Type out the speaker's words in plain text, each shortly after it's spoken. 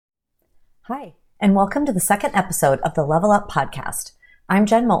Hi, and welcome to the second episode of the Level Up podcast. I'm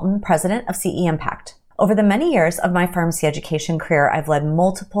Jen Moulton, president of CE Impact. Over the many years of my pharmacy education career, I've led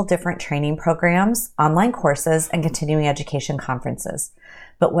multiple different training programs, online courses, and continuing education conferences.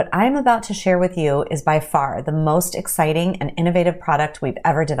 But what I'm about to share with you is by far the most exciting and innovative product we've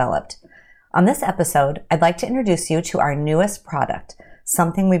ever developed. On this episode, I'd like to introduce you to our newest product,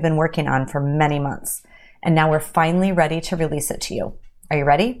 something we've been working on for many months. And now we're finally ready to release it to you. Are you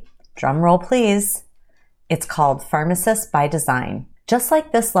ready? Drum roll, please. It's called Pharmacist by Design. Just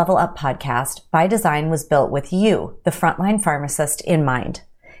like this Level Up podcast, By Design was built with you, the frontline pharmacist, in mind.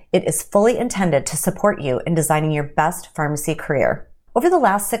 It is fully intended to support you in designing your best pharmacy career. Over the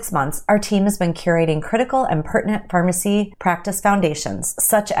last 6 months, our team has been curating critical and pertinent pharmacy practice foundations,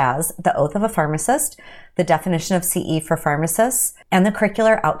 such as the Oath of a Pharmacist, the definition of CE for pharmacists, and the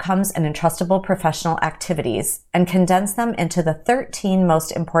curricular outcomes and entrustable professional activities, and condensed them into the 13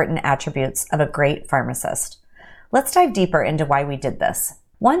 most important attributes of a great pharmacist. Let's dive deeper into why we did this.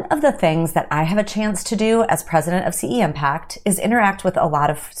 One of the things that I have a chance to do as president of CE Impact is interact with a lot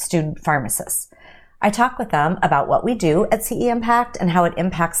of student pharmacists. I talk with them about what we do at CE Impact and how it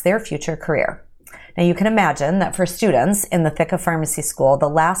impacts their future career. Now, you can imagine that for students in the thick of pharmacy school, the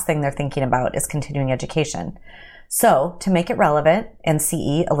last thing they're thinking about is continuing education. So, to make it relevant and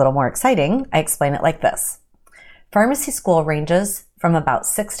CE a little more exciting, I explain it like this. Pharmacy school ranges from about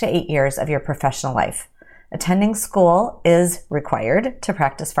 6 to 8 years of your professional life. Attending school is required to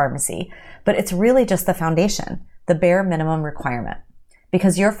practice pharmacy, but it's really just the foundation, the bare minimum requirement.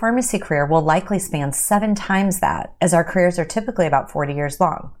 Because your pharmacy career will likely span 7 times that, as our careers are typically about 40 years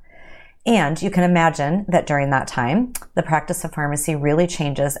long. And you can imagine that during that time, the practice of pharmacy really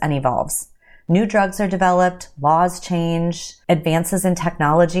changes and evolves. New drugs are developed, laws change, advances in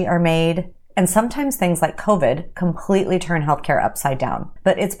technology are made, and sometimes things like COVID completely turn healthcare upside down.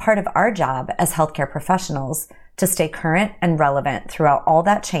 But it's part of our job as healthcare professionals to stay current and relevant throughout all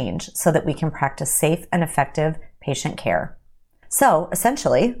that change so that we can practice safe and effective patient care. So,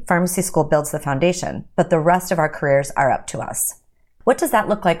 essentially, pharmacy school builds the foundation, but the rest of our careers are up to us. What does that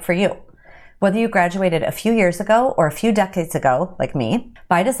look like for you? Whether you graduated a few years ago or a few decades ago, like me,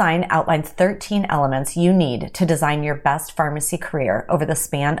 By Design outlines 13 elements you need to design your best pharmacy career over the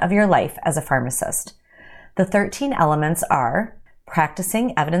span of your life as a pharmacist. The 13 elements are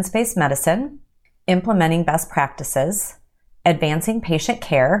practicing evidence-based medicine, implementing best practices, advancing patient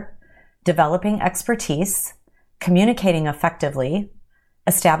care, developing expertise, communicating effectively,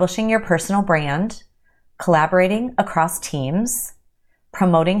 establishing your personal brand, collaborating across teams,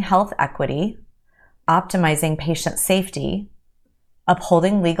 promoting health equity, optimizing patient safety,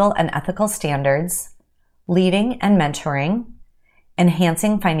 upholding legal and ethical standards, leading and mentoring,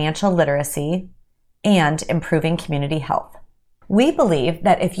 enhancing financial literacy, and improving community health. We believe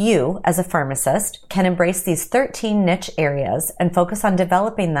that if you, as a pharmacist, can embrace these 13 niche areas and focus on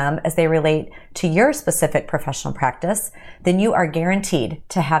developing them as they relate to your specific professional practice, then you are guaranteed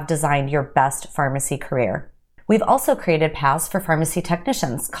to have designed your best pharmacy career. We've also created paths for pharmacy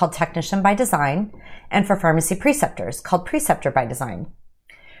technicians called Technician by Design and for pharmacy preceptors called Preceptor by Design.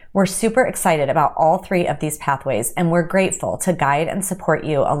 We're super excited about all 3 of these pathways, and we're grateful to guide and support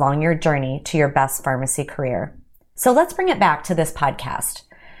you along your journey to your best pharmacy career. So let's bring it back to this podcast.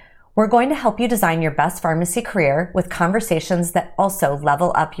 We're going to help you design your best pharmacy career with conversations that also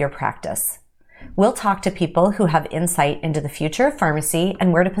level up your practice. We'll talk to people who have insight into the future of pharmacy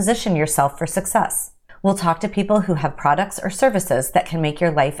and where to position yourself for success. We'll talk to people who have products or services that can make your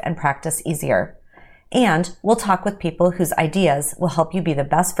life and practice easier. And we'll talk with people whose ideas will help you be the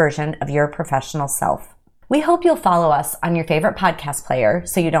best version of your professional self. We hope you'll follow us on your favorite podcast player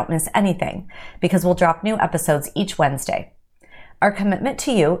so you don't miss anything, because we'll drop new episodes each Wednesday. Our commitment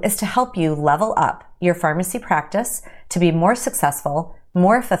to you is to help you level up your pharmacy practice to be more successful,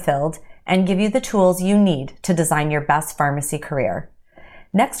 more fulfilled, and give you the tools you need to design your best pharmacy career.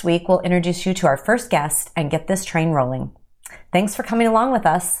 Next week, we'll introduce you to our first guest and get this train rolling. Thanks for coming along with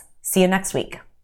us. See you next week.